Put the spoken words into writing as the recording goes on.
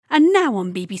And now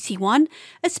on BBC One,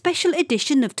 a special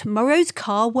edition of Tomorrow's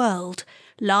Car World,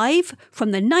 live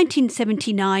from the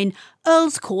 1979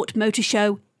 Earls Court Motor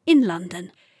Show in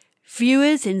London.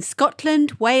 Viewers in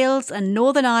Scotland, Wales and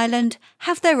Northern Ireland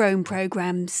have their own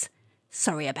programmes.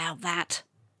 Sorry about that.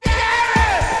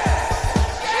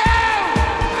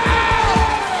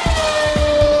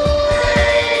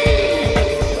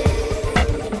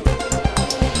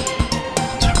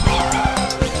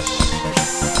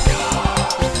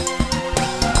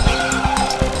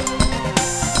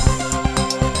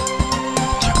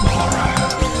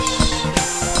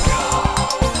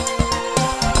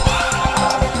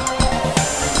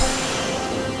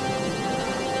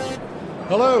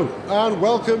 Hello and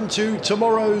welcome to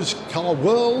Tomorrow's Car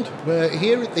World. We're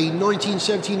here at the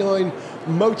 1979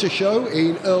 Motor Show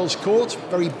in Earls Court.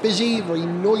 Very busy, very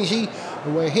noisy,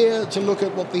 and we're here to look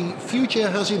at what the future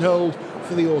has in hold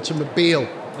for the automobile.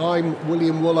 I'm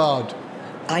William Woolard.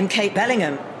 I'm Kate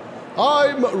Bellingham.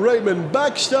 I'm Raymond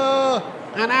Baxter.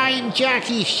 And I'm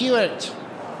Jackie Stewart.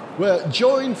 We're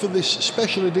joined for this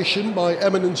special edition by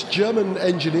eminent German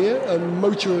engineer and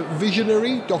motor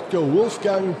visionary Dr.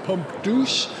 Wolfgang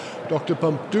Pumpdus. Dr.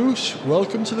 Pumpdus,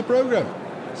 welcome to the programme.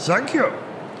 Thank you.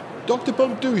 Dr.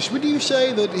 Pumpdus, would you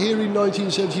say that here in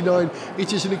 1979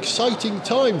 it is an exciting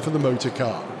time for the motor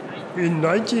car? In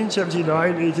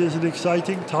 1979 it is an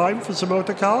exciting time for the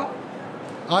motor car?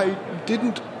 I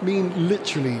didn't mean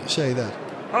literally say that.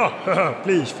 Oh,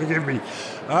 please forgive me.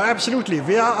 Absolutely.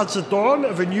 We are at the dawn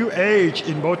of a new age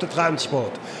in motor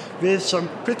transport, with some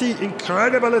pretty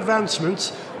incredible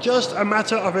advancements just a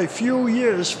matter of a few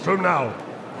years from now.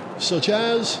 Such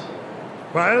as?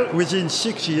 Well, within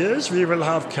 6 years we will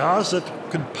have cars that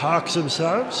can park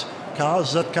themselves,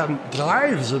 cars that can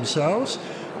drive themselves,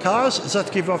 cars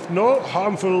that give off no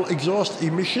harmful exhaust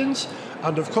emissions,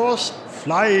 and of course,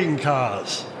 flying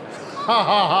cars. Ha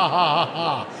ha ha ha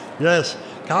ha! Yes.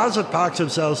 Cars that park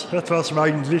themselves, that was my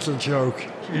little joke.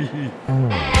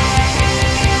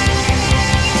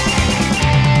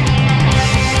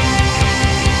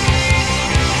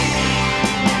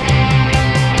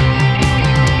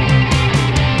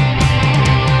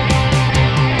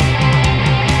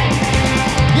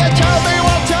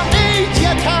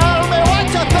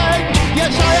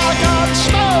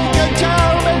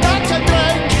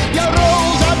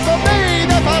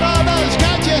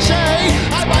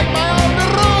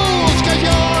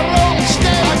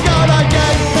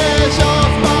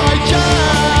 Off my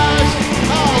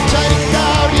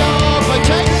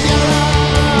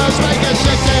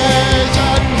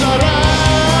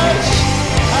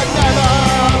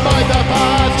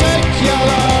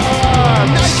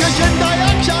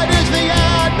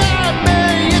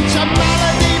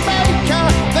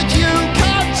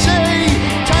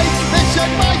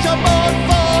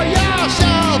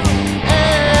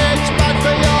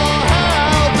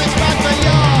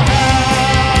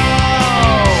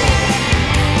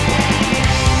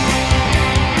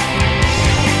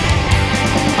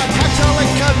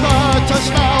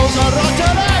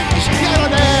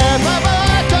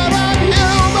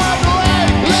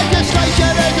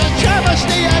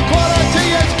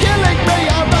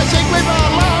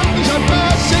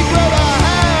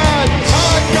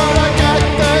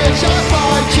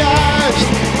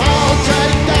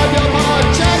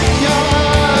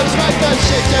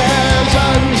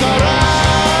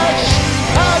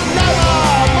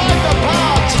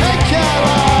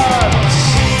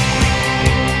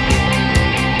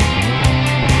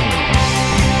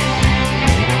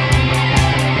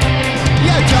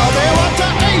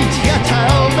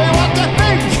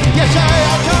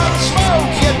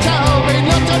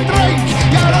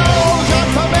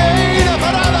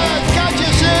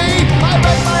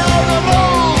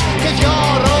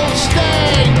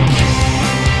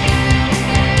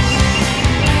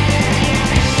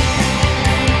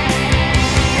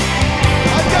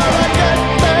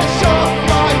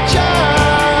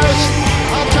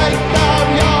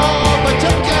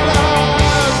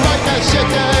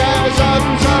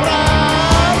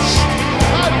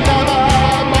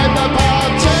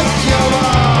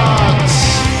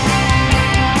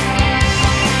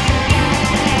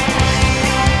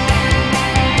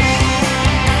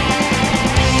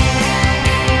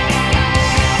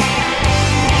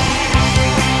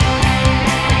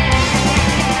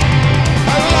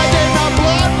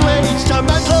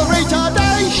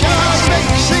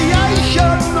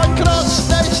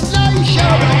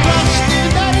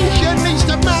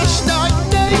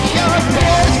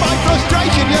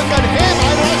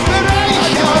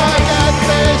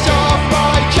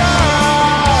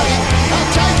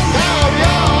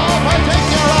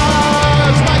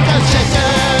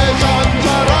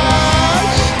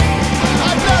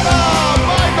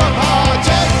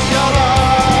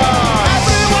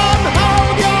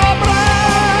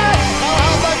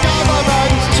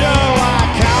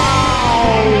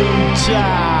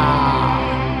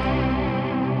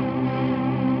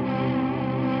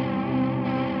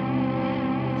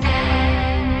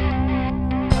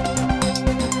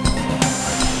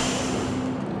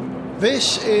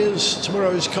This is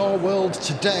Tomorrow's Car World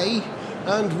today,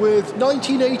 and with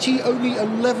 1980 only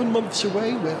 11 months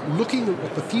away, we're looking at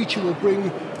what the future will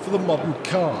bring for the modern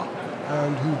car.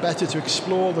 And who better to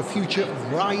explore the future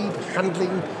of ride,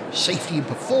 handling, safety and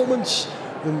performance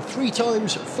than 3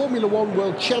 times Formula One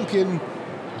world champion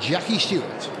Jackie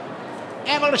Stewart.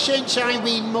 Ever since I've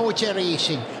been motor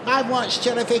racing, I've watched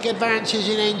terrific advances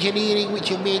in engineering which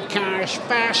have made cars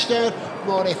faster,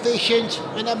 more efficient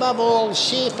and above all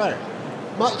safer.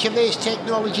 Much of this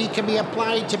technology can be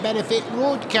applied to benefit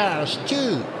road cars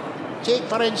too. Take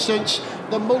for instance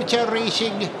the motor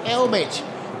racing helmet.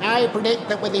 I predict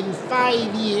that within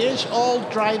 5 years all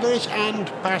drivers and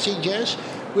passengers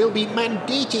will be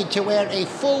mandated to wear a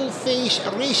full face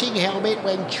racing helmet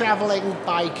when travelling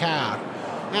by car.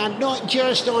 And not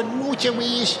just on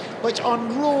motorways but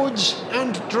on roads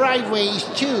and driveways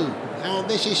too. And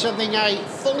this is something I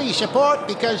fully support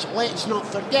because let's not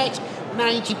forget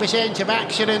 90% of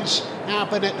accidents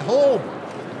happen at home.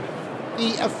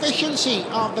 The efficiency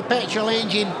of the petrol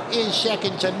engine is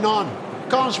second to none.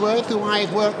 Cosworth, who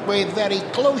I've worked with very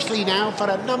closely now for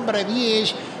a number of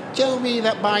years, tell me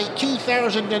that by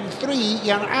 2003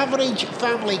 your average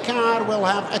family car will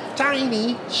have a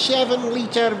tiny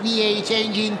 7-litre V8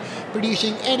 engine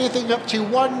producing anything up to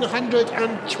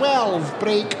 112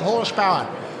 brake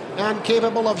horsepower and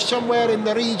capable of somewhere in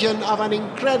the region of an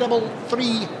incredible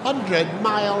 300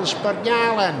 miles per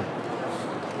gallon.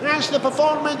 As the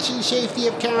performance and safety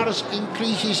of cars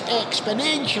increases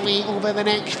exponentially over the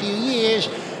next few years,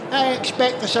 I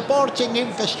expect the supporting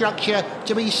infrastructure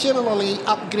to be similarly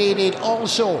upgraded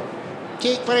also.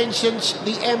 Take for instance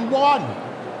the M1,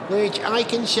 which I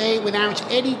can say without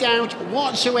any doubt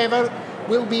whatsoever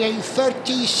will be a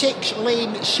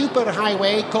 36-lane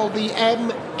superhighway called the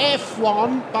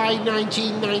MF1 by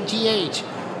 1998,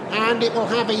 and it will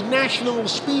have a national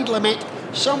speed limit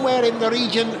somewhere in the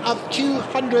region of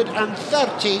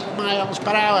 230 miles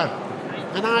per hour.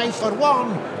 And I, for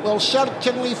one, will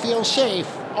certainly feel safe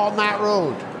on that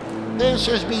road. This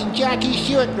has been Jackie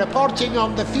Stewart reporting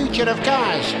on the future of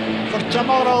cars for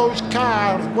Tomorrow's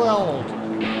Car World.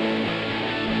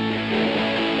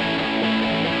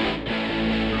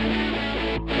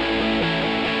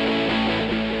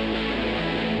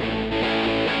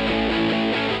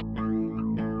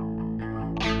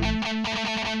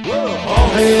 All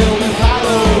hail the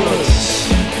pilots,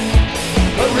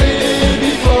 parade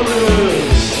before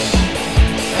us,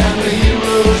 and the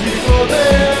heroes before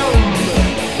them,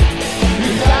 who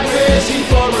died racing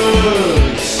for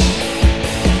us.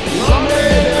 Long may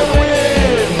they never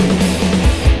win,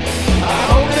 I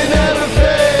hope they never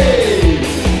fade.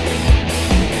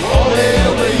 All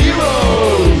hail the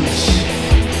heroes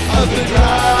of the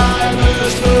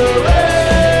Drivers'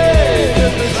 Parade,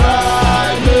 of the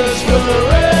Drivers'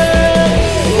 Parade.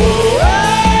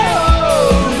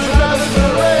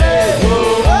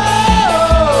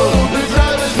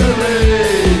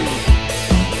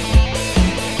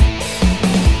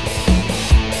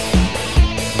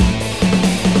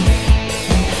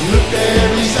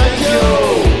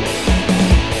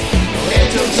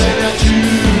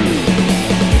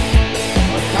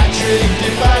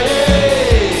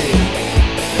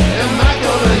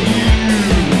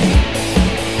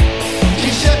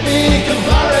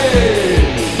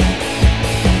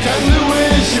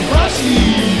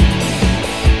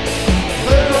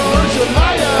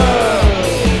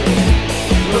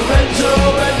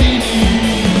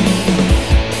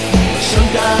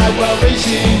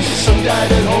 Some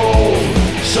died at home,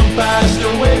 some passed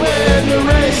away when the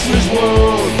race was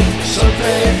won. Some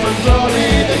fled from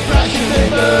glory, they crashed and they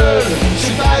burned.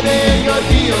 Surviving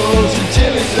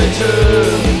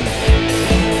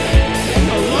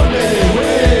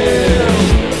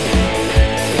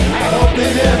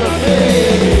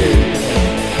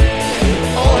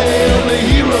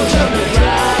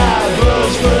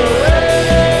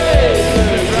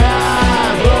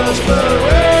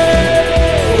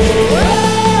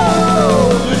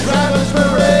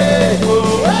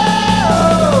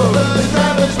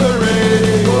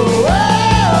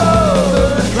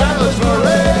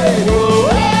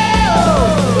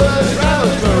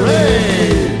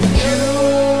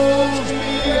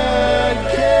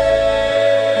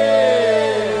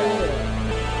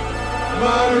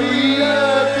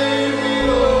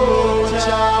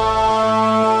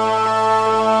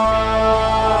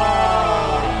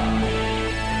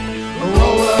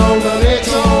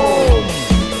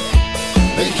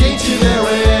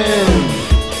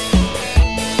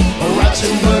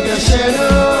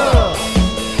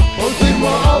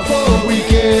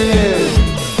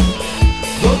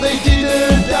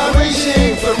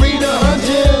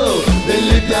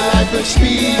of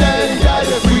speed and out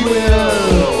of free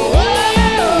will.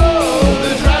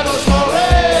 The Drivers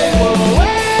Parade.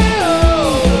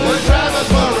 The Drivers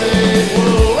Parade.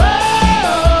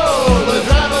 The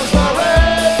Drivers Parade.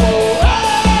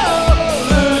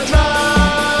 The Drivers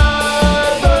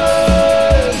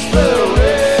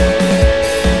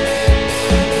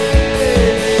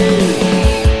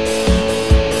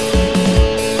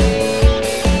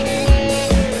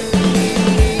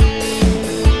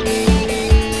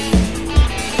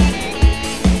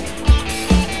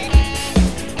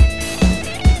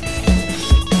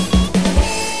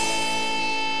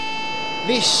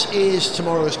This is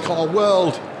Tomorrow's Car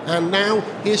World, and now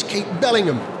here's Kate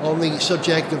Bellingham on the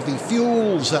subject of the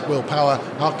fuels that will power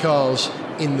our cars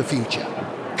in the future.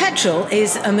 Petrol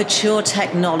is a mature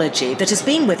technology that has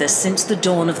been with us since the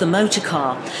dawn of the motor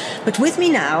car. But with me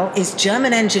now is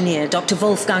German engineer Dr.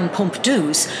 Wolfgang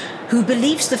Pumpdus, who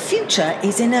believes the future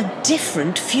is in a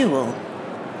different fuel.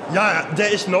 Yeah,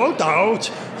 there is no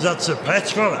doubt that the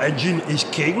petrol engine is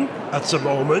king at the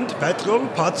moment. Petrol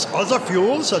puts other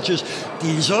fuels such as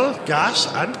diesel, gas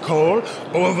and coal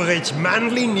over its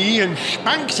manly knee and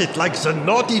spanks it like the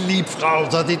naughty Liebfrau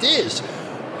that it is.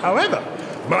 However,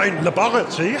 my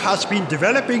laboratory has been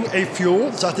developing a fuel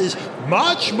that is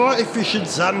much more efficient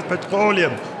than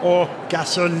petroleum, or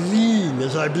gasoline,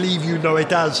 as I believe you know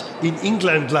it as in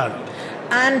England land.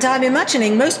 And I'm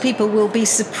imagining most people will be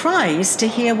surprised to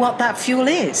hear what that fuel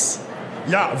is.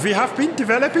 Yeah, we have been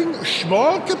developing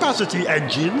small capacity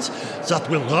engines that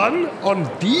will run on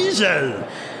diesel.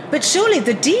 But surely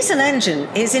the diesel engine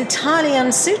is entirely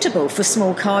unsuitable for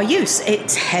small car use.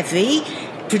 It's heavy,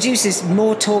 produces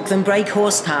more torque than brake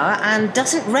horsepower, and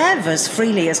doesn't rev as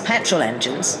freely as petrol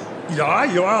engines. Yeah,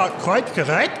 you are quite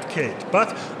correct, Kate,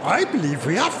 but I believe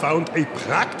we have found a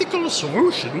practical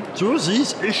solution to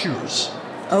these issues.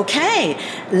 Okay,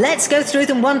 let's go through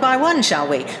them one by one, shall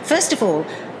we? First of all,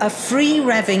 a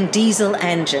free-revving diesel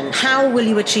engine. How will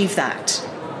you achieve that?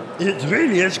 It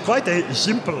really is quite a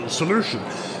simple solution.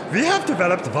 We have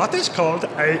developed what is called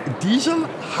a diesel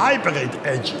hybrid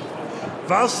engine.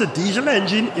 Whilst the diesel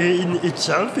engine in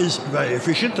itself is very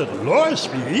efficient at lower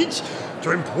speeds,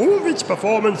 to improve its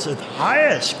performance at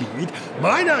higher speed,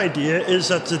 my idea is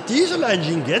that the diesel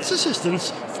engine gets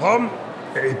assistance from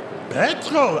a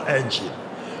petrol engine.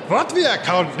 What we are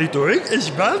currently doing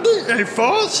is welding a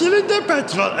 4-cylinder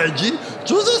petrol engine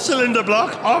to the cylinder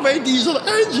block of a diesel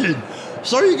engine.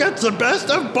 So you get the best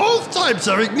of both types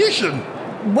of ignition.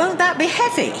 Won't that be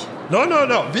heavy? No.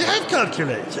 We have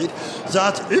calculated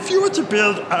that if you were to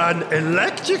build an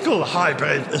electrical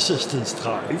hybrid assistance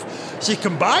drive, the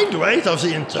combined weight of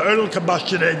the internal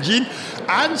combustion engine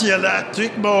and the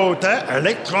electric motor,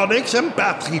 electronics and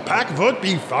battery pack would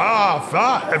be far,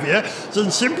 far heavier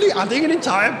than simply adding an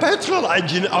entire petrol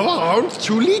engine of around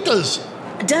 2 liters.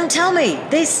 Don't tell me.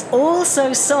 This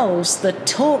also solves the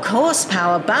torque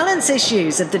horsepower balance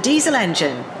issues of the diesel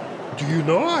engine. Do you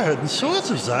know, I hadn't thought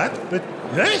of that, but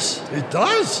yes, it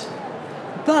does.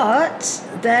 But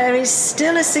there is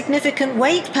still a significant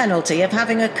weight penalty of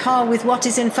having a car with what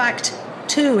is in fact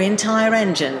 2 entire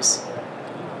engines.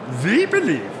 We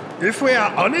believe if we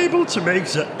are unable to make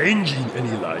the engine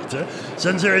any lighter,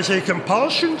 then there is a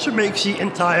compulsion to make the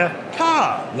entire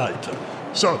car lighter.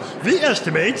 So we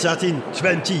estimate that in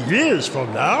 20 years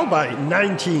from now, by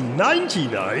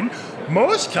 1999,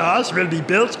 most cars will be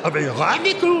built of a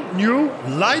radical new,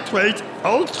 lightweight,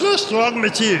 ultra-strong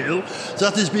material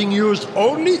that is being used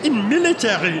only in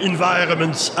military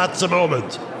environments at the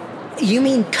moment. You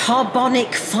mean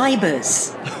carbonic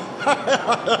fibers?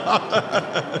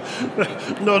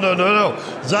 No.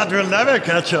 That will never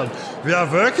catch on. We are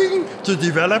working to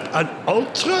develop an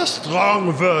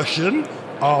ultra-strong version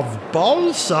of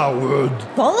balsa wood.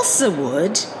 Balsa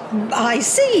wood? I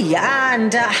see.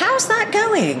 And how's that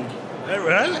going?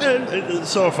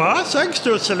 So far, thanks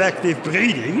to selective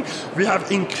breeding, we have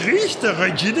increased the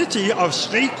rigidity of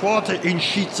 3/4-inch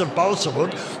sheets of balsa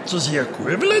wood to the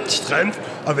equivalent strength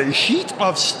of a sheet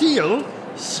of steel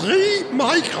 3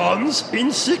 microns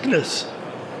in thickness.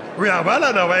 We are well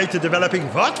on our way to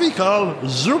developing what we call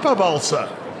super balsa.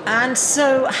 And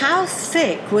so how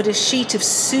thick would a sheet of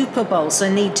super balsa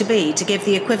need to be to give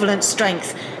the equivalent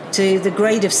strength to the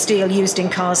grade of steel used in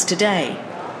cars today?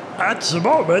 At the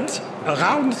moment,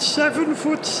 around 7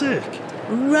 foot thick.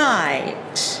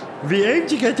 Right. We aim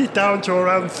to get it down to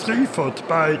around 3 foot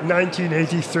by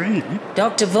 1983.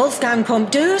 Dr. Wolfgang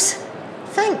Pumpdus,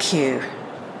 thank you.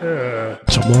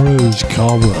 Tomorrow's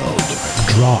Car World.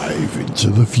 Drive into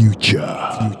the future.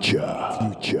 Future.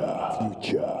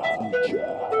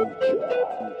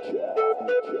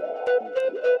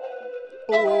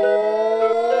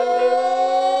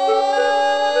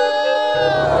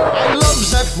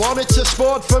 F1, it's a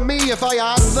sport for me. If I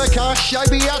had the cash, I'd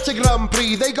be at a Grand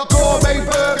Prix. They got gourmet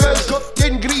burgers cooked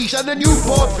in grease and a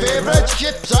Newport favourite,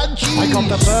 chips and cheese. I got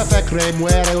the perfect rim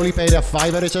where I only paid a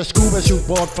 £5. It's a scuba suit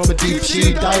bought from a deep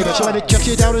sea diver. So when it chucks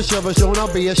you down in Silverstone,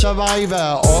 I'll be a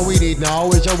survivor. All we need now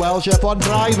is a Welsh F1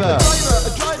 driver. A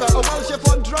Welsh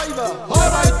F1 driver.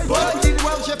 Alright, but we need a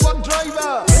Welsh F1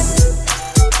 driver.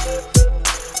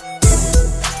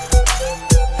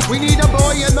 We need a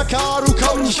boy in the car who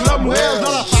comes from Wales.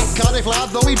 Not a fat Cardiff lad,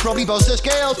 though he'd probably bust the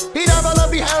scales. He'd have a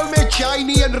lovely helmet,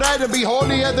 shiny and red, and be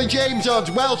hornier than James Hunt's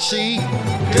Welsh sea.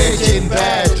 Great in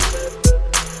bed.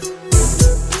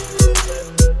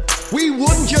 We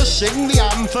wouldn't just sing the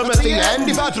anthem at the end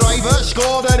if our driver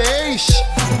scored an ace.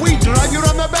 We'd drive you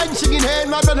around the bend singing Hey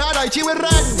Man Man Had I to you with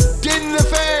red in the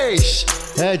face.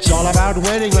 It's all about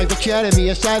winning like the Jeremy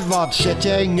Eisteddfod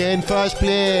sitting in first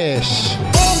place.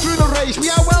 All through the race we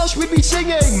are Welsh, we'd be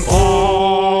singing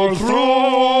all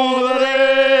through the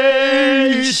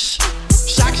race.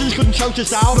 Saxons couldn't shout us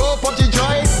down, no but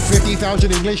enjoy it.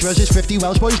 50,000 English versus 50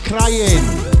 Welsh boys crying.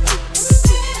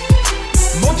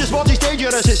 Motorsport is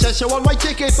dangerous, it says so on my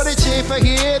ticket, but it's safer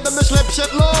here than the slips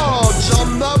at Lords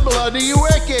on the bloody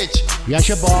wicket. Yes,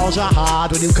 your balls are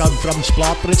hard when you come from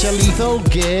Splot, but it's a lethal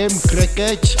game,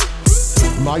 cricket.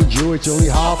 Mind you, it's only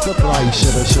half the price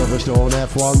of a Silverstone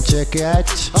F1 ticket.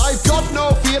 I've got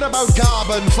no fear about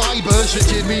carbon fibres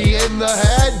hitting me in the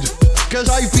head, cause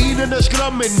I've been in a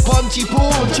scrum in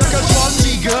Pontypool and took a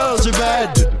Swansea girl to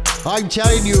bed. I'm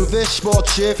telling you, this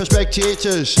sport's safe for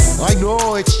spectators. I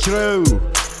know it's true.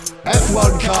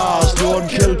 F1 cars don't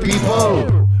kill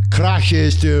people,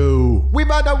 crashes do. We've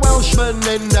had a Welshman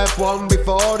in F1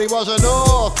 before, he was a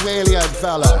North Walian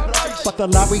fella. But the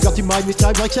lad we got in mind with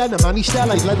times like Senna, Manny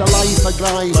Stella. He's led a life of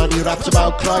grime and he raps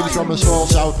about crimes from a small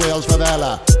South Wales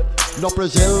favela. Not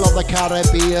Brazil or the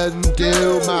Caribbean,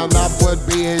 do man, that would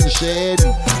be insane.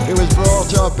 He was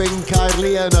brought up in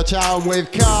Caerleon, a town with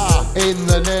car in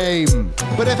the name.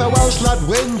 But if a Welsh lad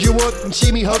wins, you wouldn't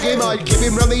see me hug him. I'd give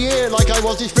him round the ear like I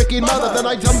was his freaking mother. Then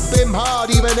I'd dump him hard,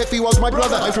 even if he was my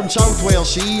brother. I'm from South Wales,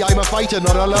 see, I'm a fighter,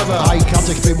 not a lover. I can't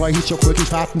explain why he's so quick, he's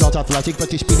fat, not athletic, but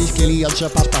his speed is clearly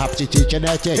unsurpassed, perhaps it is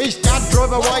genetic. His dad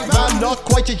drove a white man, not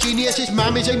quite a genius. His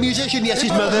mum is a musician, yes,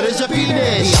 his mother is a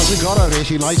penis. He hasn't got a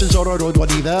racing licence or a road one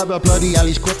either, but bloody hell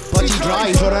he's quick, but he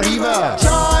drives for a reaver.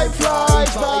 Time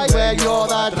flies by when you're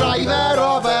the driver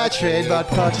of a train, but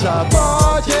puts a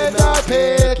boat in the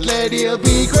pit lane, he'll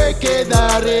be quick in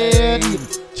the rain.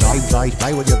 Time flies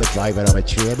by when you're the driver of a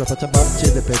train, but puts a butt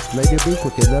in the pit lane, you'll be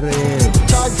quick in the rain.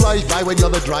 Time flies by when you're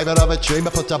the driver of a train,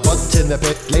 but puts a butt in the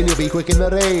pit lane, you'll be quick in the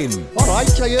rain.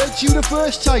 Alright, I heard you the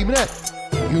first time, innit?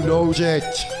 You knows it.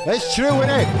 It's true,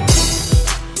 innit?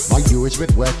 Mind you, it's a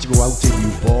bit wet to go out in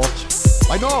Newport.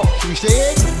 I know, should we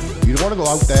stay in? You don't want to go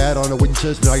out there on a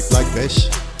winter's night like this.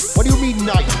 What do you mean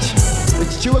night?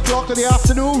 It's 2 o'clock in the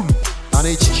afternoon, and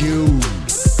it's June.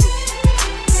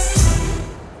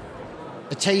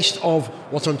 A taste of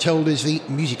what I'm told is the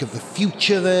music of the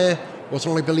future there, what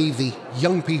I believe the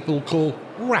young people call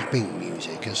rapping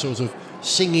music, a sort of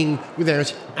singing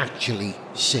without actually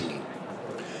singing.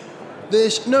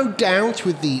 There's no doubt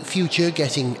with the future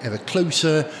getting ever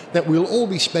closer that we'll all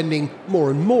be spending more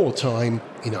and more time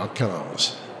in our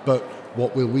cars. But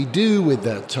what will we do with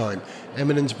that time?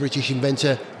 Eminent British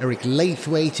inventor Eric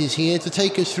Laithwaite is here to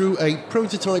take us through a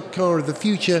prototype car of the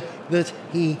future that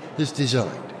he has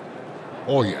designed.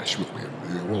 Oh yes, William.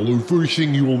 Well, the first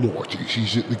thing you will notice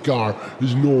is that the car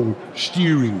has no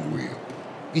steering wheel.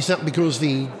 Is that because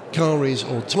the car is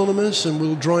autonomous and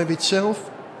will drive itself?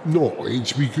 No,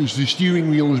 it's because the steering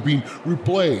wheel has been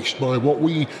replaced by what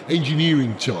we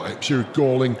engineering types are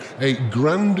calling a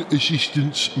Grand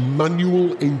Assistance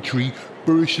Manual Entry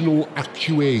Personal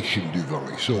Actuation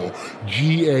Device, or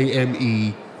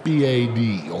GAMEPAD,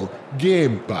 or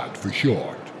GamePad for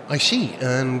short. I see,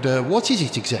 and what is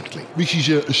it exactly? This is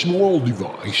a small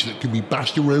device that can be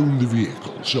passed around the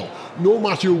vehicle, so no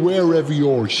matter wherever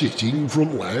you're sitting,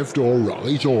 front left or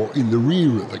right, or in the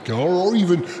rear of the car, or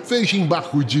even facing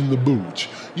backwards in the boot,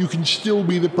 you can still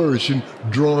be the person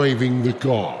driving the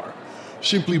car,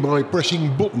 simply by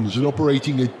pressing buttons and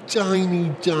operating a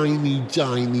tiny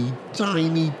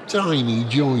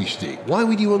joystick. Why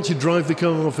would you want to drive the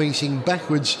car facing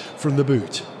backwards from the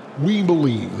boot? We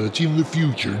believe that in the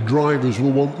future, drivers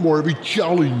will want more of a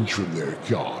challenge from their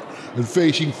car, and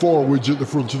facing forwards at the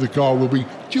front of the car will be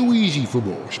too easy for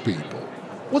most people.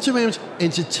 What about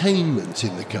entertainment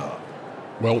in the car?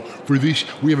 Well, for this,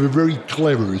 we have a very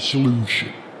clever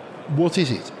solution. What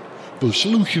is it? The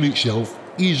solution itself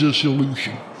is a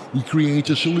solution.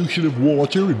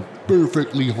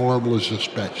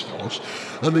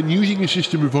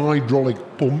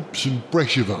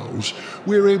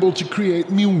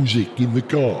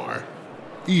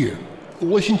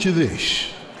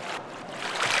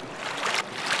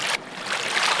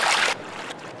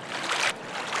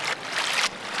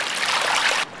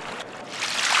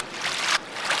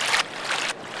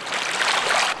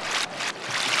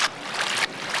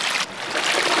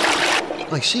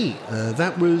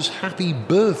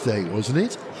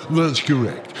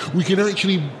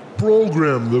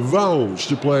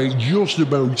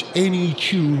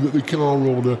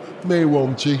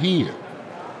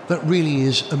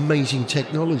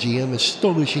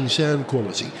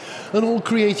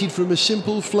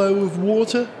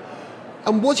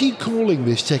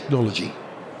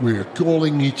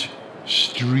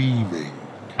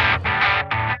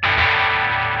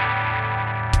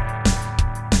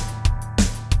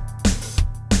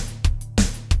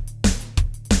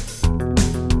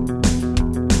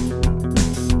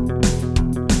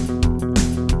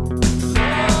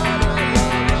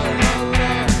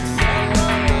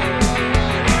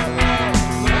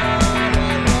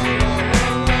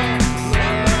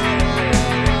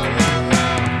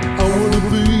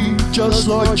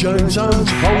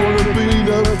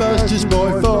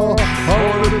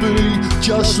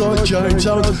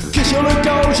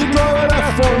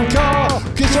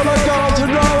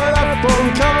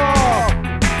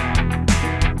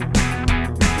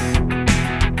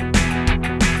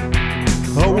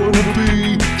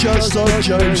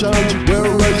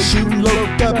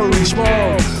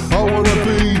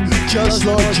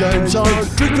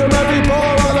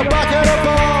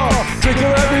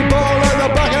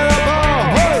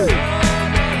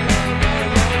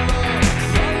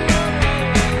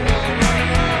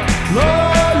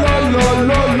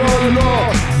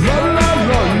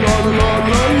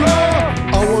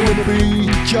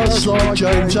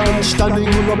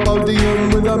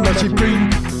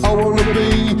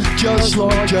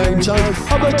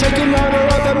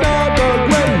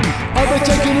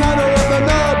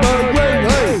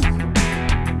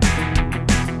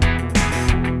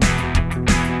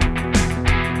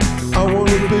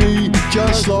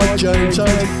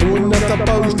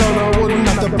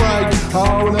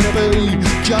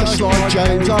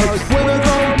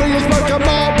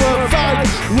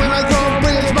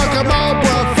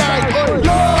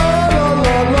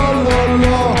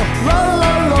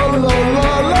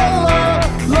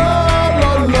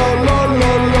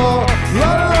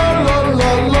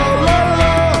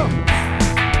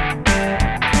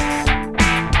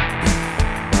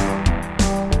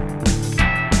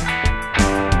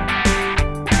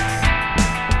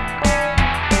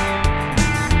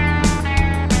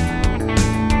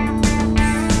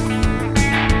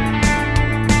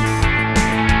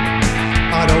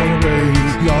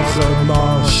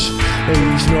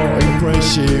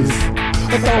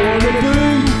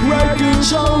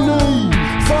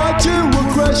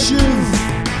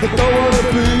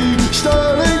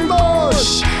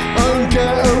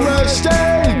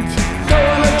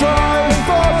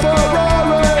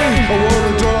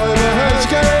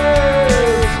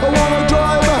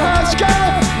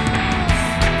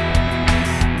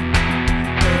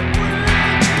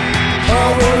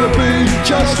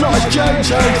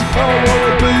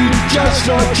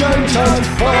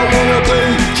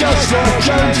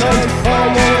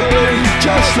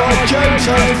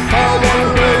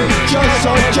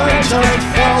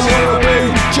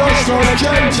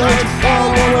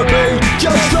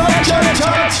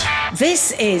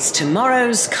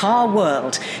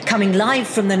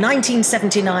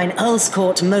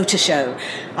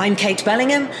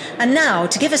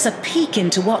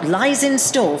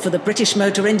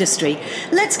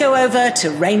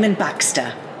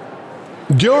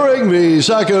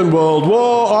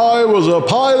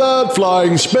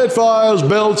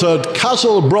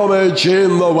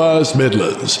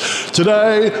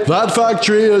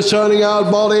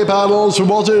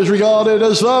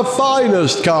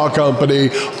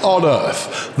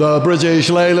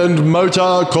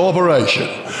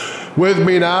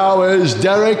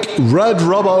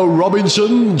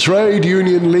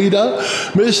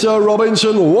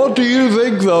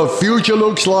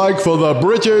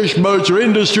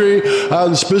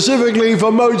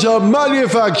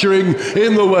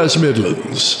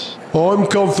 I'm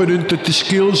confident that the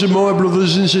skills of my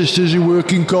brothers and sisters who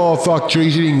work in car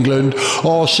factories in England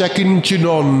are second to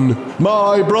none.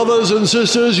 My brothers and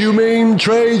sisters, you mean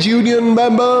trades union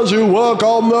members who work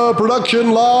on the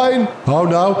production line? Oh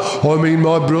no, I mean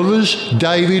my brothers,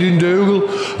 David and Dougal.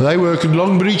 They work at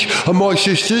Longbridge, and my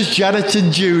sisters, Janet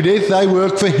and Judith, they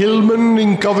work for Hillman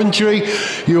in Coventry.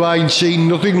 You ain't seen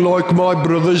nothing like my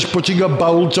brothers putting a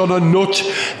bolt on a nut.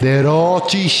 They're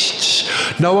artists.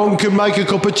 No one can make a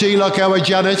cup of tea like our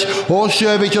Janet, or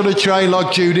serve it on a tray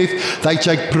like Judith. They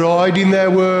take pride in their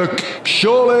work.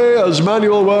 Surely, as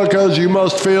manual workers, you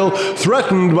must feel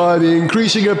threatened by the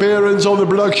increasing appearance on the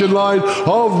production line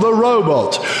of the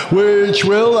robot, which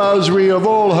will, as we have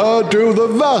all heard, do the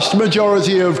vast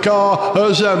majority of car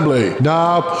assembly.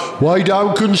 Now, we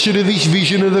don't consider this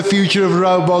vision of the future of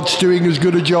robots doing as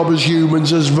good a job as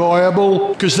humans as viable,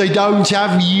 because they don't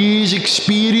have years'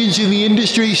 experience in the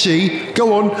industry, see?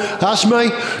 Go on, ask me.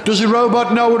 Does a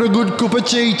robot know what a good cup of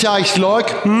tea tastes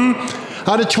like? And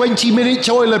a 20-minute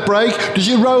toilet break, does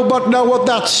a robot know what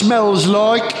that smells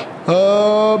like?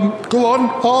 Go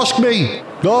on, ask me.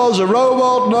 Does a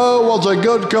robot know what a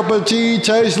good cup of tea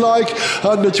tastes like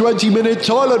and the 20-minute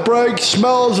toilet break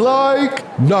smells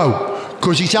like? No,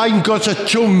 because it ain't got a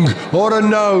tongue or a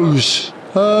nose.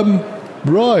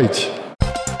 Right.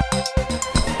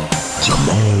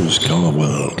 Tomorrow's Car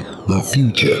World, the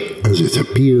future as it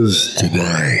appears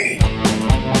today.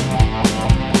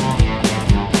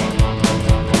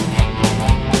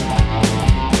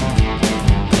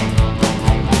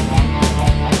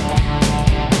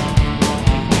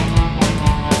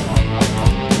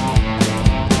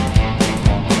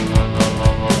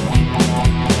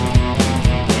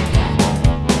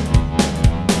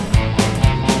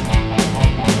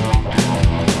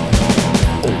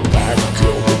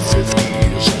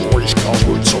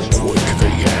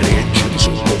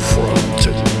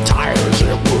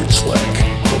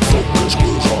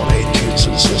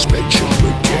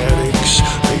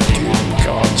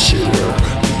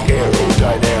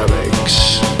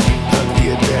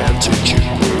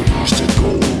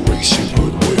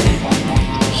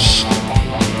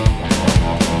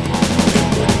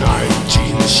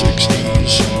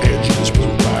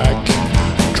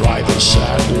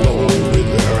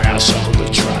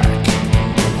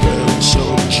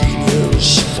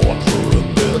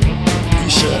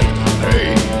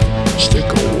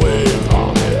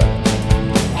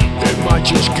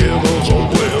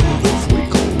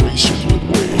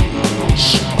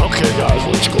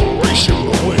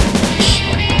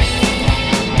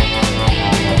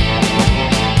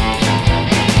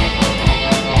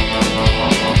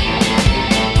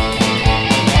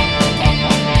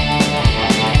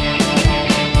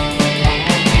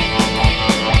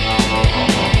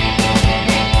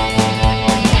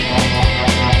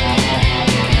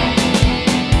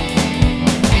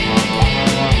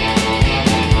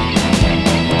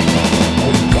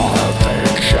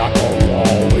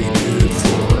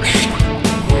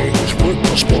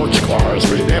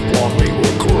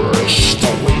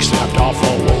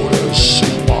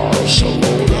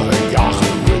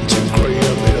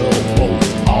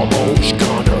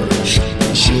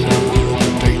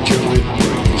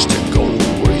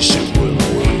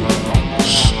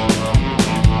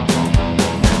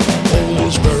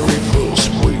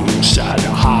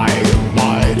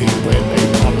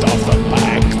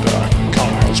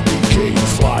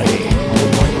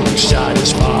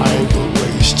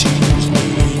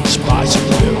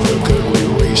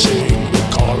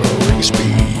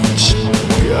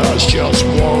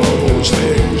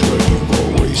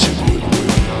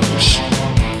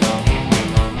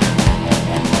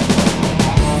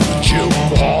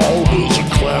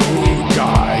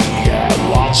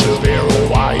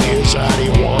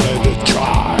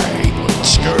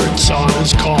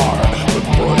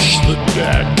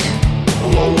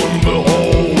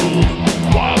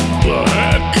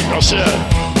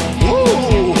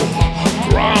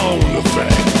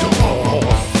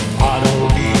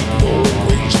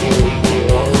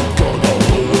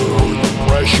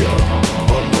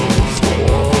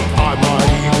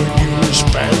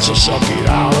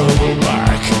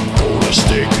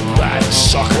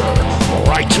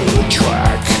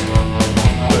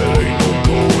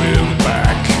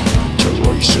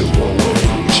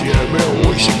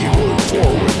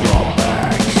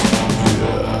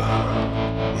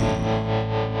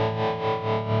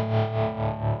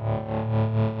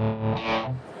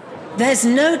 There's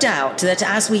no doubt that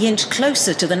as we inch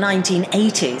closer to the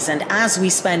 1980s and as we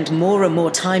spend more and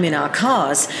more time in our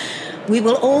cars, we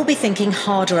will all be thinking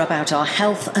harder about our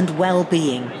health and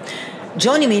well-being.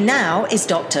 Joining me now is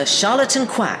Dr. Charlatan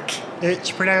Quack.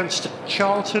 It's pronounced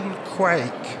Charlton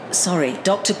Quake. Sorry,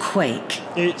 Dr. Quake.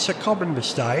 It's a common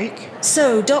mistake.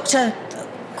 So, Dr.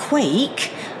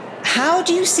 Quake, how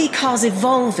do you see cars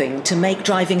evolving to make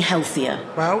driving healthier?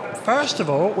 Well, first of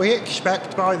all, we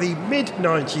expect by the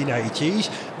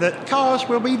mid-1980s that cars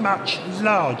will be much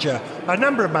larger. A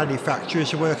number of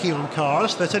manufacturers are working on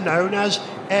cars that are known as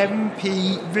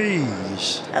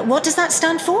MPVs. What does that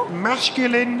stand for?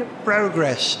 Masculine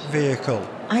Progress Vehicle.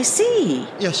 I see.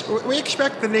 Yes, we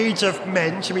expect the needs of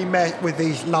men to be met with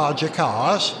these larger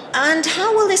cars. And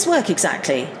how will this work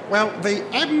exactly? Well, the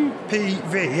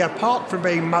MPV, apart from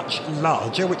being much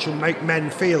larger, which will make men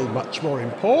feel much more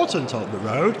important on the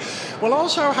road, will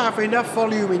also have enough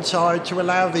volume inside to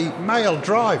allow the male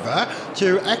driver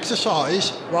to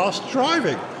exercise whilst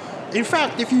driving. In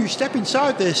fact, if you step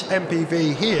inside this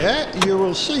MPV here, you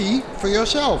will see for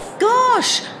yourself.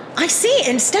 Gosh! I see.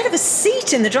 Instead of a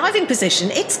seat in the driving position,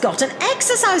 it's got an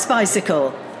exercise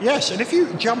bicycle. Yes, and if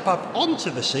you jump up onto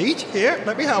the seat, here,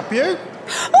 let me help you.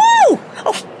 Oh!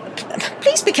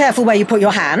 Please be careful where you put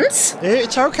your hands.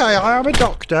 It's okay, I am a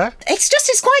doctor.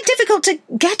 It's quite difficult to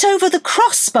get over the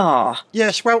crossbar.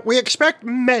 Yes, well, we expect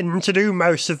men to do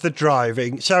most of the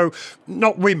driving, so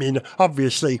not women,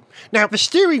 obviously. Now, the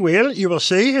steering wheel, you will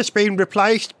see, has been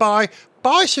replaced by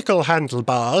bicycle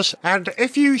handlebars, and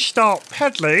if you start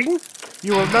pedalling,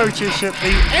 you will notice that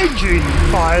the engine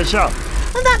fires up.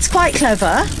 And that's quite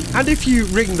clever. And if you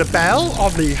ring the bell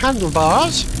on the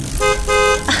handlebars...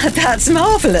 That's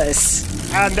marvellous.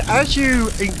 And as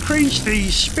you increase the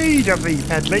speed of the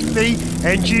pedalling, the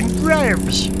engine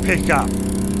revs pick up.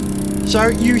 So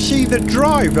you see the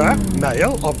driver,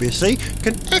 male obviously,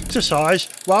 can exercise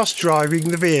whilst driving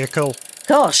the vehicle.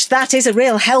 Gosh, that is a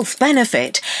real health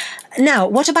benefit. Now,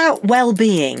 what about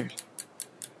well-being?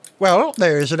 Well,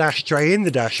 there is an ashtray in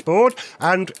the dashboard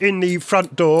and in the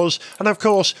front doors, and of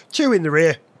course 2 in the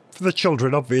rear, for the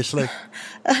children, obviously.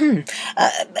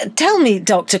 Tell me,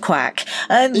 Dr. Quack.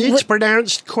 It's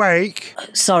pronounced Quake.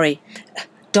 Sorry,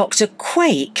 Dr.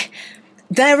 Quake.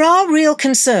 There are real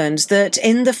concerns that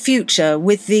in the future,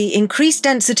 with the increased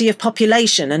density of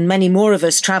population and many more of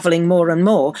us travelling more and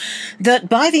more, that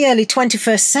by the early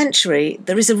 21st century,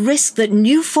 there is a risk that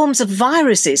new forms of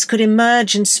viruses could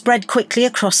emerge and spread quickly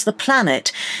across the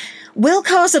planet. Will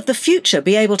cars of the future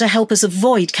be able to help us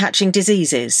avoid catching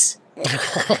diseases?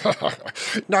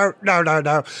 No.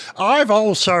 I've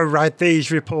also read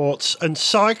these reports, and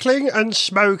cycling and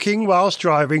smoking whilst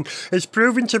driving is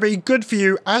proven to be good for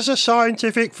you as a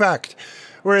scientific fact,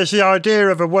 whereas the idea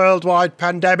of a worldwide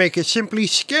pandemic is simply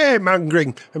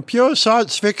scaremongering and pure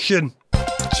science fiction.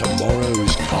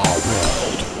 Tomorrow's Car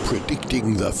World,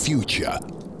 predicting the future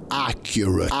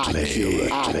accurately.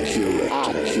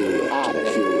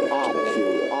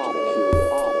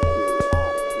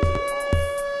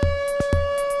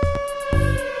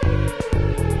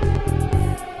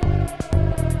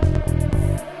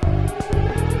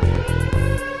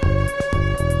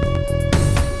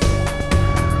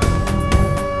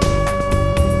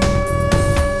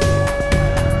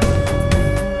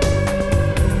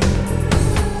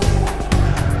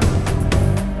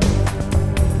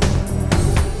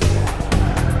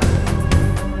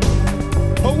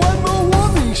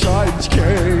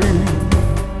 Came.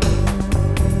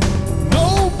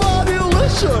 Nobody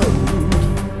listened.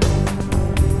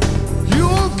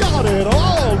 You've got it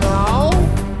all now.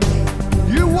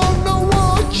 You won't know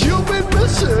what you've been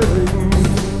missing.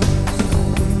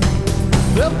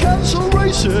 They'll cancel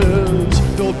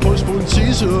races, they'll postpone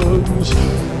seasons.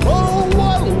 Oh,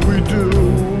 what'll we do?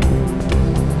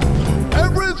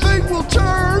 Everything will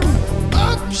turn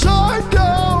upside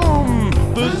down.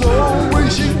 There's no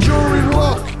racing during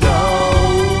lockdown.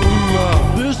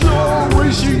 There's no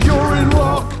racing during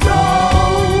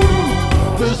lockdown.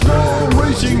 There's no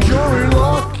racing during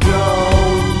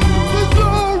lockdown. There's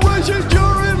no racing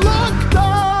during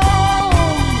lockdown.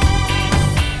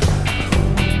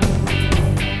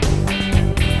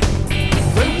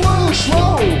 They were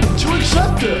slow to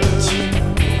accept it,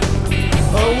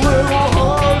 a little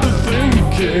harder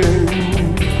thinking.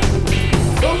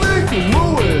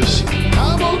 Lewis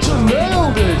Hamilton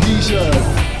nailed it, he said,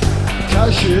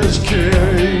 cash is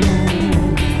king.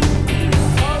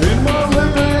 In my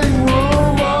living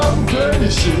room I'm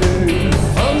pacing,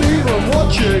 I'm even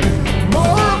watching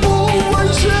marble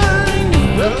racing.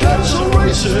 They'll cancel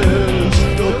races,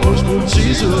 they'll postpone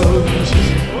seasons.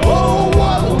 Oh,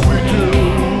 what'll we do?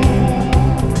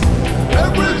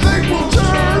 Everything will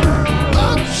turn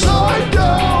upside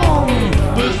down.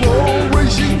 There's no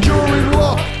racing during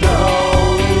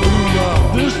lockdown.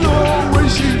 There's no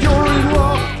racing during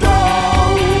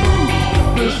lockdown.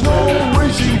 There's no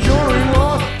racing during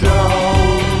lockdown.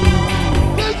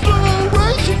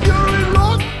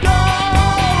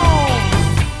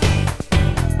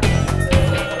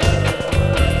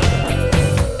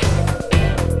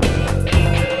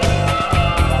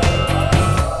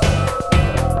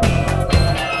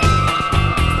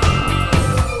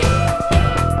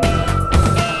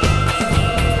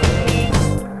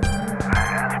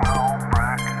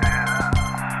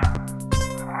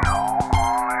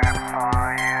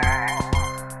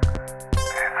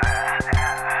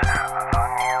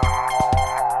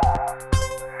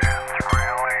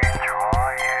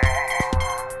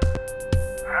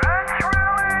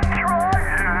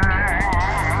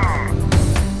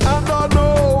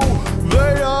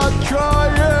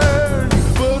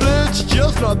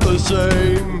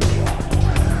 same.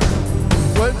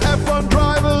 When F1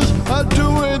 drivers are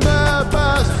doing their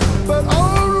best, but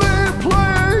only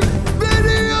playing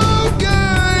video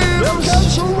games. They'll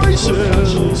cancel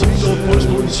races, they'll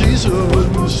postpone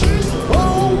seasons.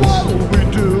 Oh, what'll we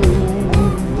do?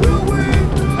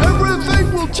 Everything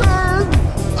will turn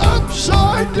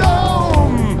upside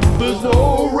down. There's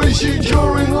no racing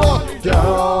during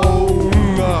lockdown.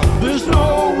 There's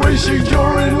no racing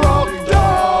during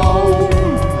lockdown.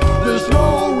 There's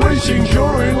no racing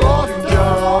during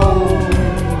lockdown.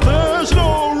 There's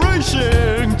no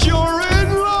racing during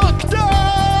lockdown.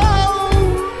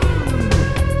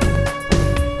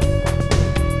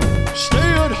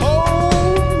 Stay at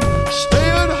home. Stay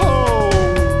at home.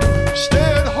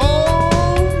 Stay at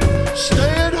home. Stay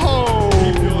at home.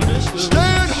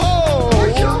 Stay at home. Stay at home.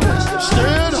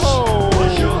 Stay at home.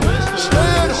 Stay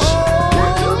at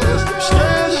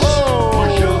home.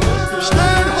 Stay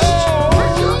at home.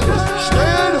 Stay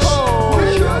at home.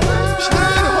 Stay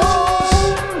at home.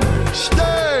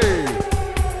 Stay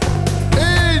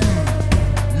in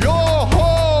your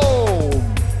home.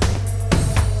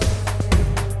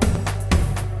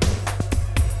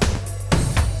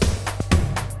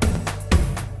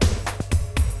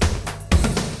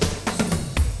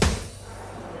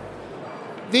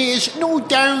 There's no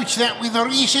doubt that with the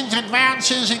recent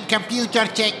advances in computer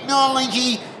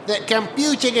technology, that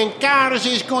computing in cars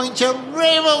is going to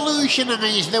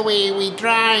revolutionise the way we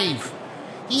drive.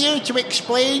 Here to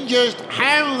explain just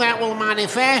how that will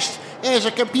manifest is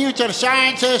a computer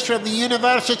scientist from the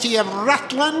University of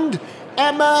Rutland,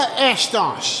 Emma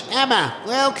Estos. Emma,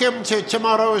 welcome to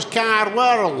tomorrow's car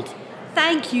world.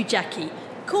 Thank you, Jackie.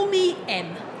 Call me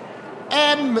M.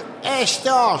 M.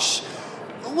 Estos.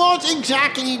 What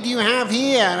exactly do you have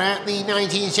here at the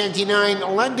 1979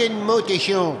 London Motor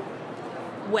Show?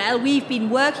 Well, we've been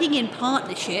working in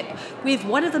partnership with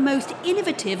one of the most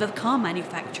innovative of car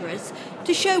manufacturers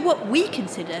to show what we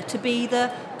consider to be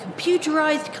the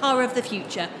computerised car of the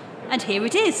future. And here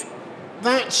it is.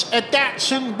 That's a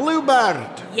Datsun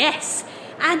Bluebird. Yes,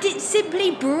 and it's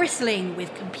simply bristling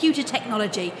with computer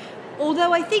technology,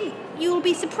 although I think you'll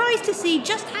be surprised to see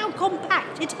just how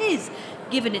compact it is,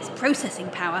 given its processing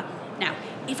power. Now,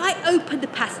 if I open the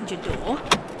passenger door,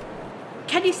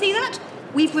 can you see that?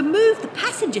 We've removed the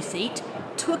passenger seat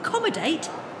to accommodate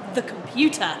the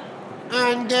computer.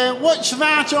 And what's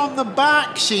that on the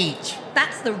back seat?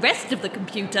 That's the rest of the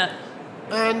computer.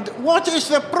 And what is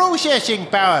the processing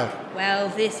power? Well,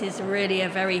 this is really a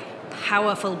very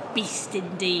powerful beast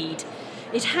indeed.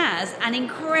 It has an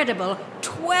incredible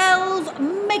 12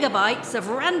 megabytes of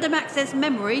random access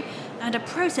memory and a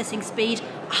processing speed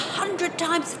 100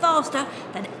 times faster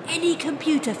than any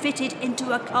computer fitted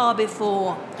into a car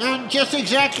before. And just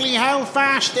exactly how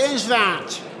fast is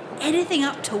that? Anything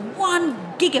up to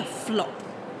 1 gigaflop.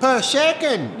 Per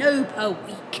second? No, per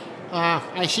week. Ah,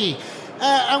 I see.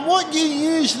 And what do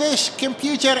you use this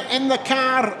computer in the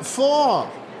car for?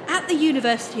 At the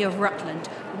University of Rutland,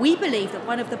 we believe that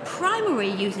one of the primary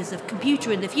uses of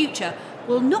computer in the future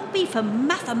will not be for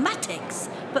mathematics,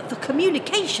 but for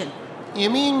communication. You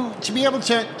mean to be able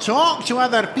to talk to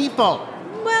other people?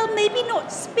 Well, maybe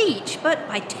not speech, but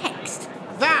by text.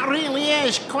 That really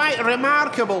is quite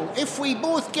remarkable. If we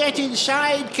both get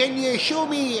inside, can you show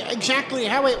me exactly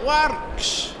how it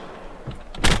works?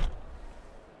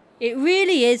 It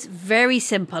really is very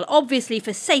simple. Obviously,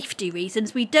 for safety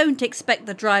reasons, we don't expect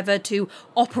the driver to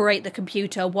operate the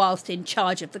computer whilst in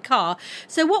charge of the car.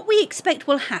 So what we expect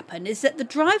will happen is that the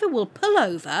driver will pull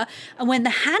over, and when the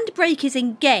handbrake is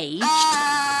engaged,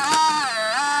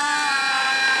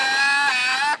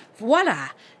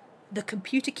 voila! The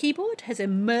computer keyboard has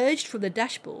emerged from the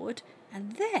dashboard,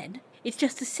 and then it's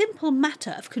just a simple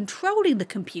matter of controlling the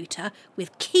computer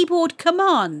with keyboard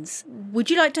commands. Would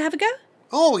you like to have a go?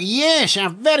 Oh, yes, I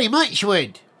very much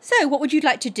would. So, what would you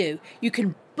like to do? You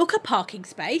can book a parking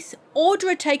space, order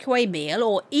a takeaway meal,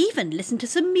 or even listen to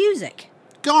some music.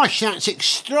 Gosh, that's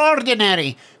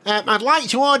extraordinary. I'd like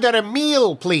to order a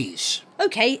meal, please.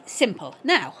 OK, simple.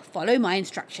 Now, follow my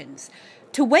instructions.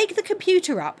 To wake the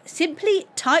computer up, simply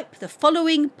type the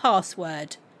following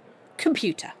password.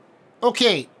 Computer.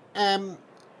 OK,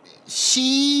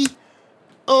 C-O-M...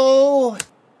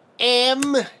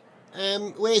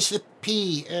 where's the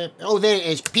P? Oh, there it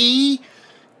is. P-U-T...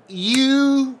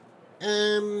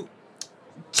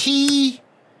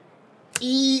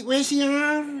 Where's the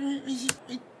R?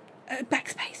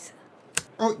 Backspace.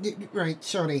 Oh, right,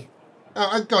 sorry. Oh,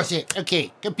 I got it.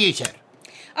 OK, computer.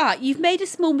 You've made a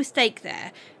small mistake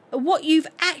there. What you've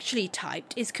actually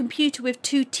typed is computer with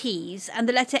 2 T's and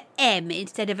the letter M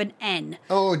instead of an N.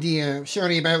 Oh dear,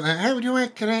 sorry about that. How do I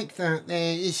correct that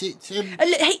there? Is it...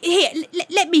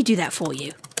 Let me do that for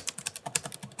you.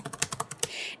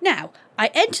 Now, I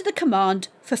enter the command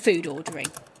for food ordering.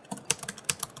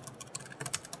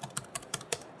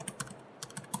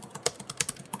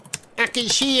 I can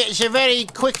see it's a very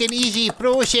quick and easy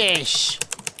process.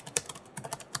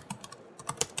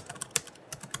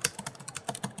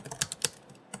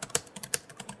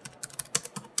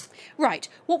 Right,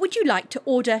 what would you like to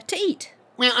order to eat?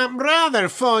 Well, I'm rather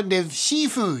fond of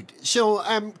seafood, so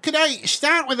could I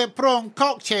start with a prawn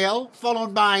cocktail,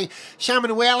 followed by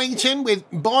salmon Wellington with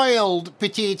boiled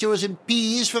potatoes and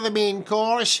peas for the main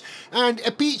course, and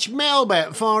a peach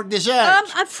melba for dessert?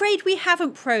 I'm afraid we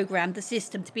haven't programmed the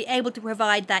system to be able to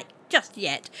provide that just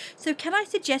yet, so can I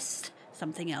suggest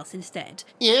something else instead?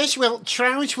 Yes, well,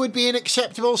 trout would be an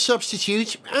acceptable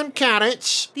substitute, and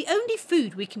carrots. The only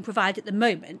food we can provide at the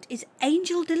moment is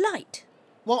Angel Delight.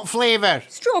 What flavour?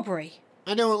 Strawberry.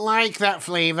 I don't like that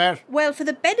flavour. Well, for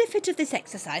the benefit of this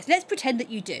exercise, let's pretend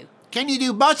that you do. Can you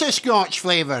do butterscotch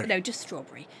flavour? No, just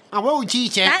strawberry. I won't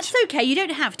eat it. That's okay, you don't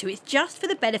have to. It's just for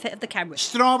the benefit of the camera.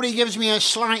 Strawberry gives me a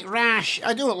slight rash.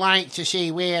 I don't like to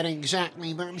say where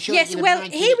exactly, but I'm sure Yes, you can well,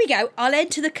 imagine. here we go. I'll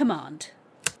enter the command.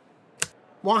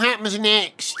 What happens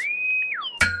next?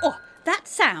 Oh, that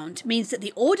sound means that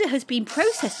the order has been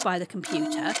processed by the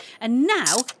computer, and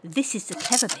now this is the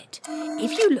clever bit.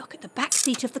 If you look at the back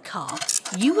seat of the car,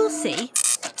 you will see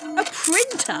a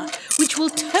printer, which will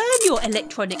turn your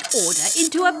electronic order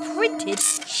into a printed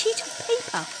sheet of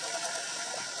paper.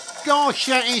 Gosh,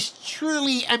 that is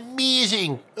truly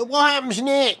amazing. What happens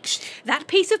next? That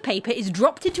piece of paper is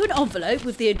dropped into an envelope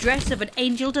with the address of an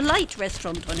Angel Delight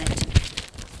restaurant on it.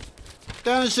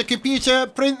 Does the computer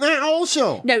print that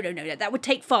also? No, that would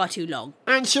take far too long.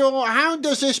 And so how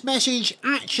does this message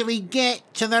actually get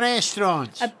to the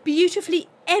restaurant? A beautifully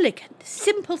elegant,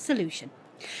 simple solution.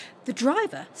 The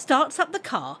driver starts up the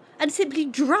car and simply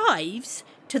drives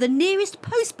to the nearest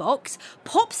post box,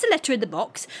 pops the letter in the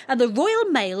box, and the Royal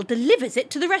Mail delivers it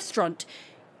to the restaurant.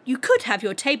 You could have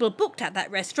your table booked at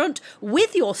that restaurant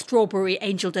with your Strawberry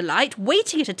Angel Delight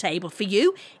waiting at a table for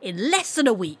you in less than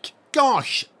a week.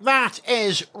 Gosh, that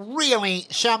is really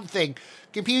something.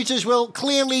 Computers will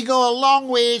clearly go a long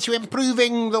way to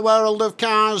improving the world of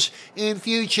cars in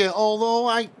future, although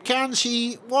I can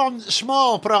see one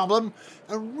small problem.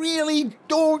 I really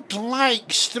don't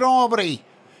like strawberry.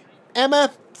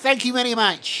 Emma, thank you very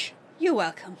much. You're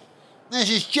welcome. This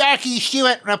is Jackie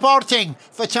Stewart reporting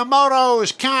for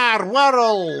Tomorrow's Car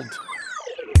World.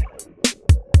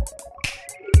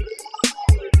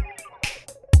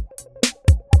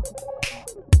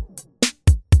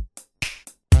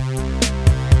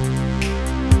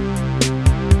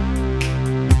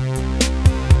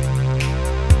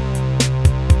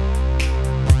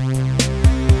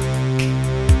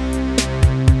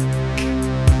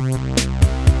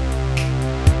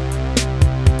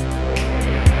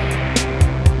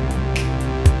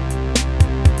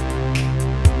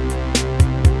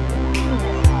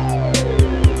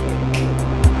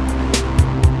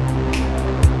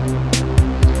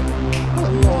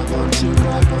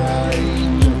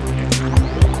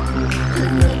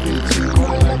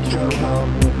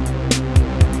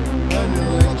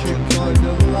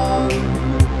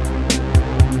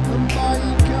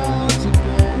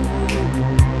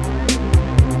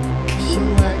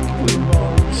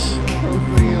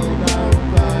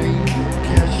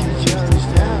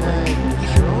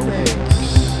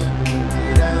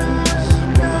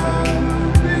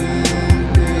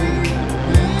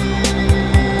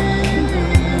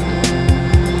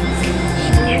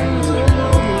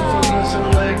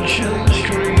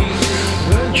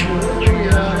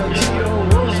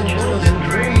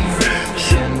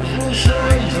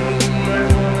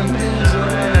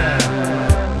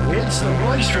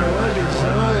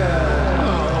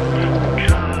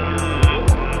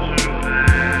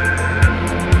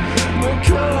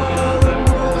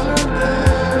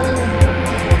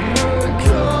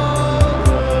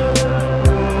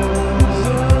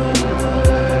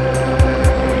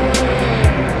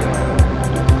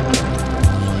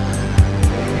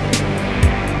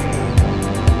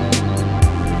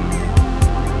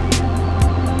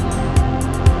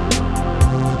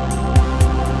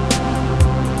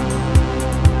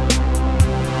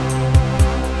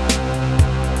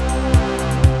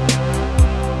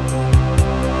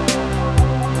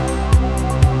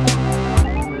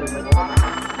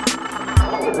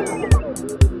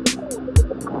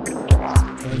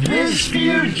 This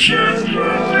future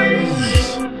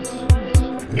voice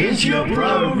is your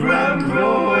program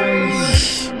voice.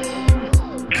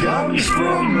 comes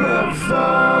from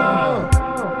afar,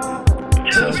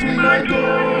 tells me my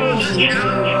door's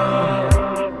ajar.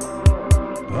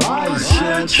 I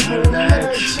search for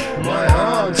that, my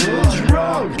heart is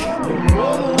wrong, and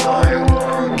all I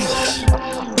want,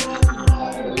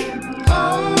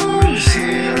 oh,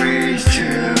 series to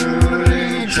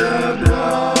lead to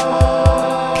blood.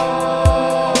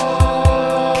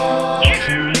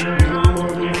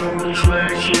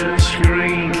 Reflection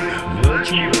screen,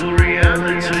 virtual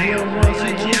reality, or was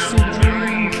it just a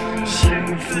dream?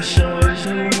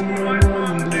 Synthesizing my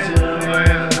one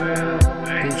desire,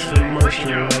 it's the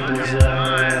moisture I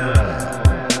desire.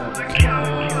 The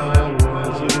car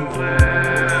wasn't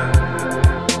there,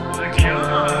 the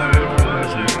car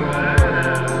wasn't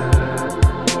there,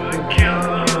 the car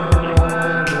wasn't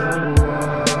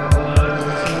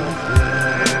there.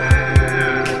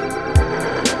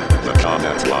 The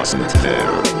comet wasn't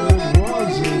there.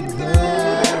 Wasn't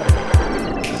there.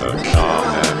 The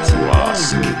comet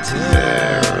wasn't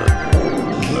there.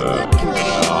 The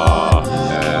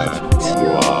comet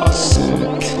wasn't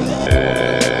there.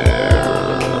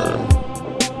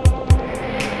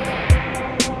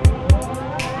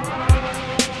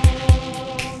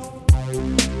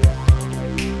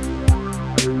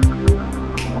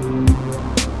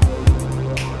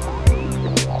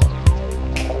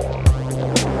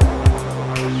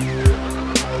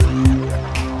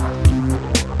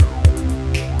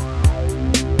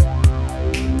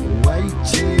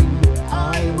 Waiting,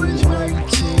 I was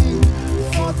waiting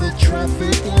for the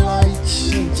traffic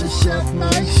lights and to set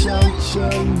my sights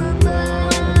on the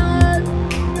man.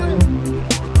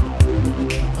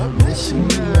 I'm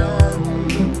missing around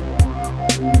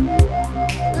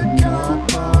the car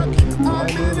park. I'm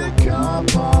in a car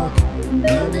park,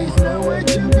 and he's nowhere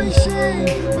to be seen.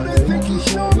 But I think he's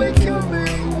surely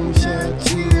coming. Sat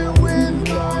here with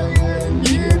my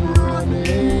engine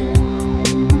running.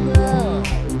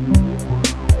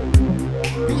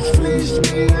 He's fleeced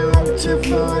me out to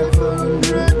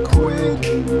 500 quid,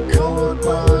 caught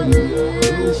by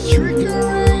his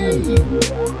trickery.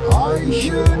 I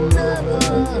should never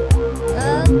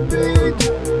have bid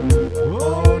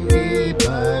on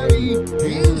eBay.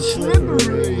 He's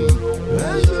slippery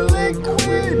as a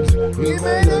liquid. He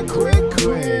made a quick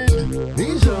quid.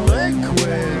 He's a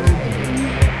liquid.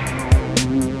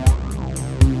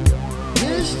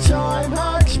 This time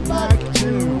harks back to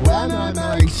when I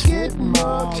make skid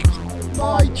marks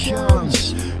by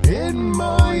chance in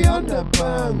my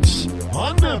underpants.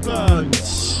 Underpants!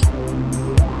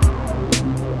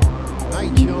 Hey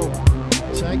John,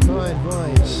 take my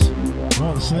advice.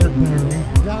 What's that, Barry?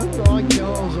 Don't buy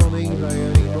cars on eBay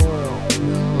anymore.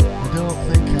 No, I don't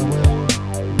think I will.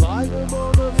 Buy them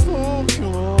on a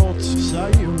forecourt so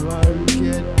you won't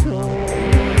get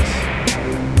caught.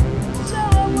 So I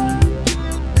won't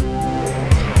get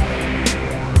caught.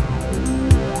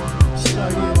 So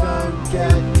you won't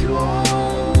get caught.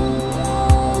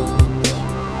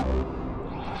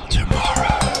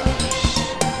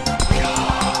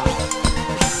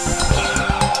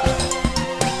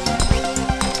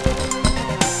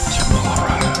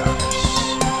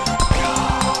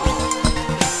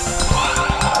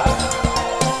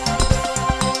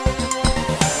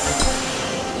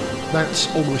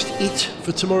 That's almost it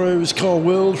for tomorrow's Car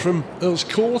World from Earl's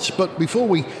Court. But before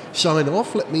we sign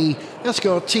off, let me ask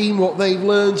our team what they've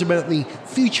learned about the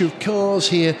future of cars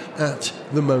here at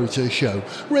the Motor Show.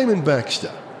 Raymond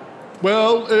Baxter.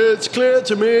 Well, it's clear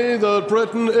to me that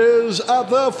Britain is at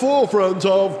the forefront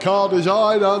of car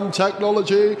design and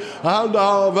technology, and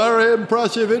our very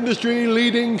impressive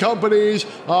industry-leading companies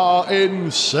are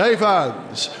in safe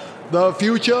hands. The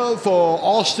future for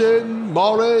Austin,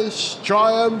 Morris,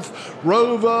 Triumph,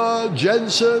 Rover,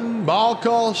 Jensen,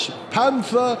 Marcos,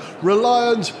 Panther,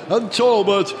 Reliant and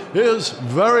Talbot is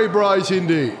very bright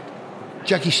indeed.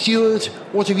 Jackie Stewart,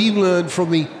 what have you learned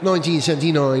from the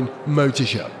 1979 Motor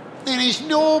Show? There is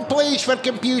no place for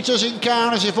computers in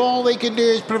cars if all they can do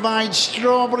is provide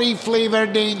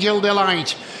strawberry-flavoured Angel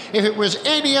Delight. If it was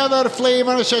any other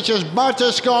flavour, such as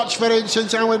butterscotch, for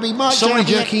instance, I would be much Sorry,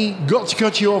 happier. Jackie, got to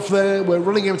cut you off there. We're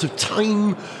running out of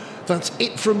time. That's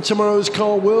it from tomorrow's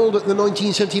Car World at the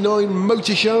 1979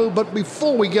 Motor Show. But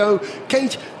before we go,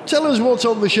 Kate, tell us what's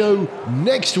on the show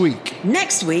next week.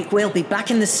 Next week, we'll be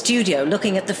back in the studio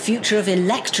looking at the future of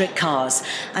electric cars,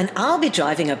 and I'll be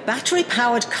driving a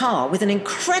battery-powered car with an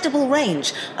incredible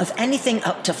range of anything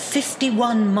up to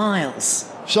 51 miles.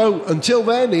 So until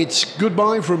then, it's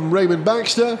goodbye from Raymond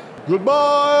Baxter.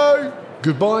 Goodbye!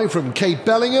 Goodbye from Kate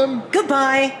Bellingham.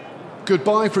 Goodbye.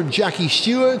 Goodbye from Jackie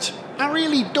Stewart. I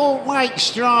really don't like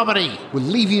strawberry. We'll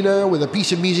leave you now with a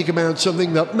piece of music about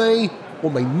something that may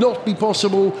or may not be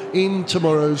possible in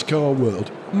tomorrow's car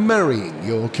world. Marrying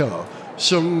your car,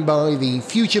 sung by the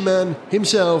future man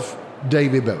himself,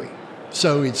 David Bowie.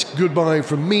 So it's goodbye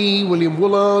from me, William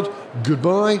Woolard,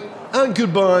 goodbye, and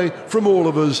goodbye from all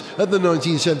of us at the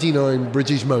 1979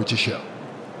 British Motor Show.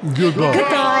 Goodbye.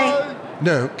 Goodbye.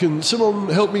 Now, can someone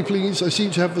help me, please? I seem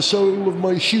to have the sole of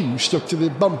my shoe stuck to the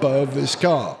bumper of this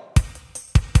car.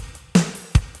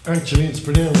 Actually, it's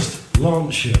pronounced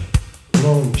Lancia.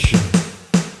 Lancia.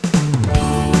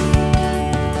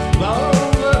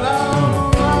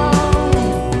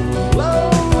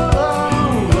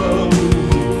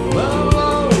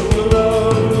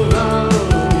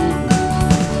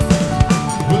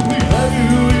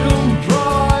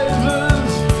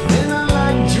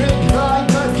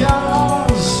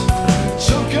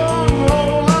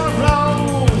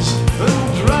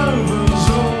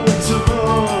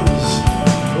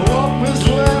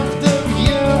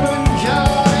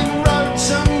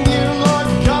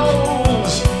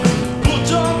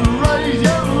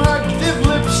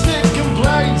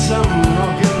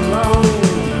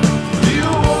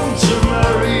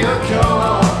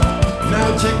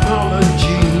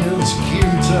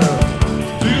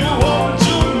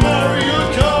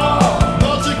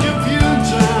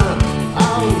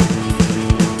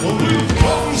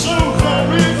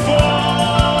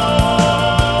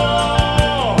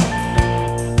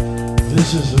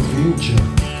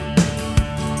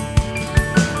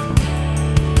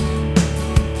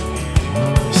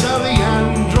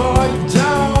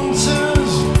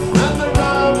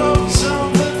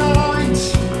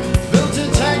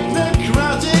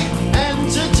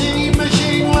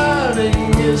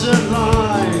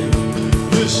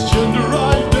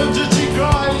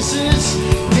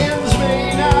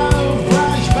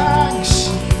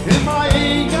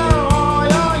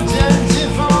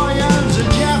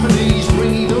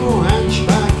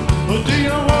 Hatchback.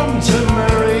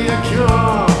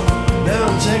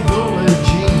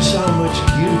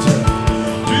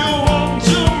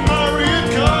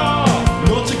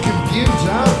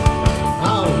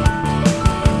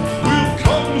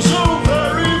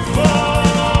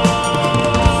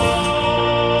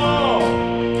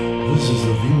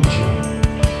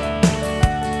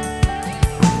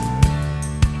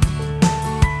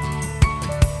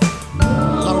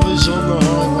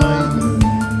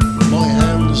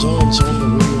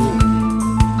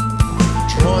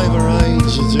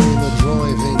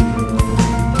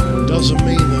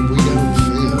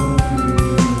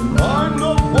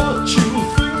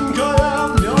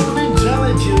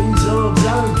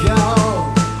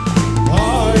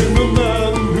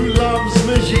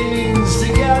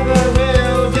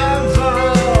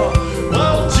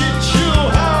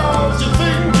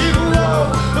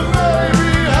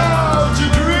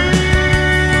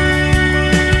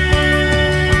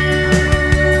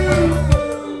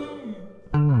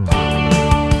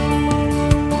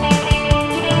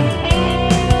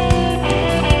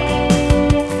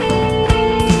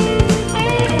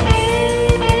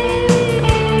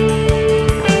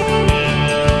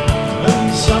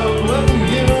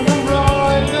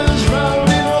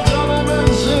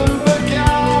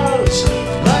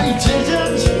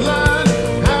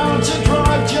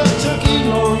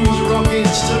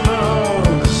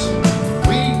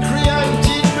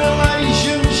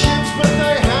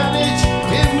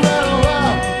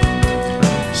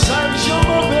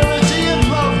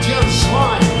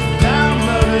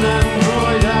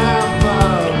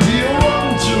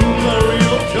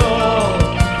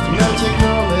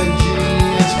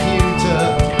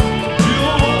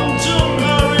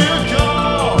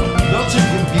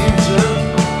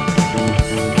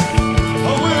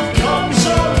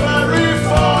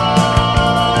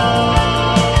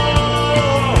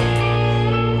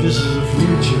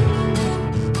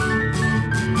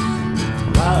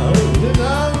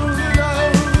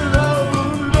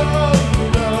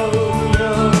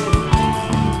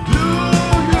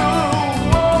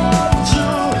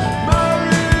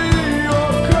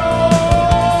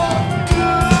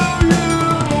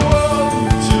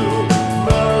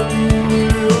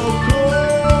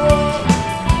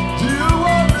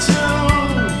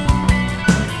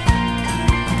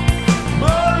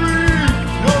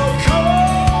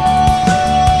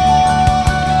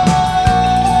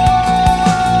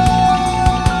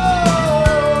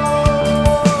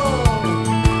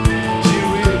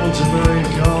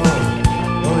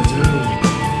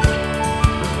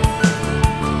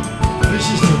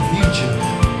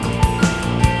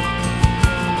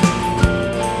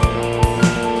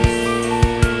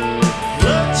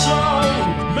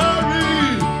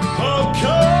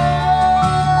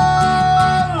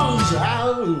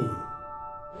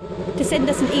 send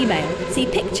us an email, see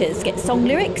pictures, get song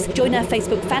lyrics, join our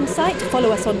Facebook fan site, follow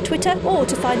us on Twitter, or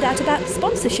to find out about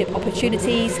sponsorship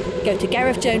opportunities, go to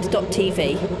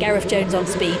GarethJones.tv. Gareth Jones on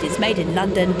Speed is made in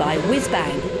London by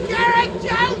Whizbang. Gareth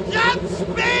Jones on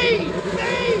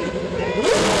Speed!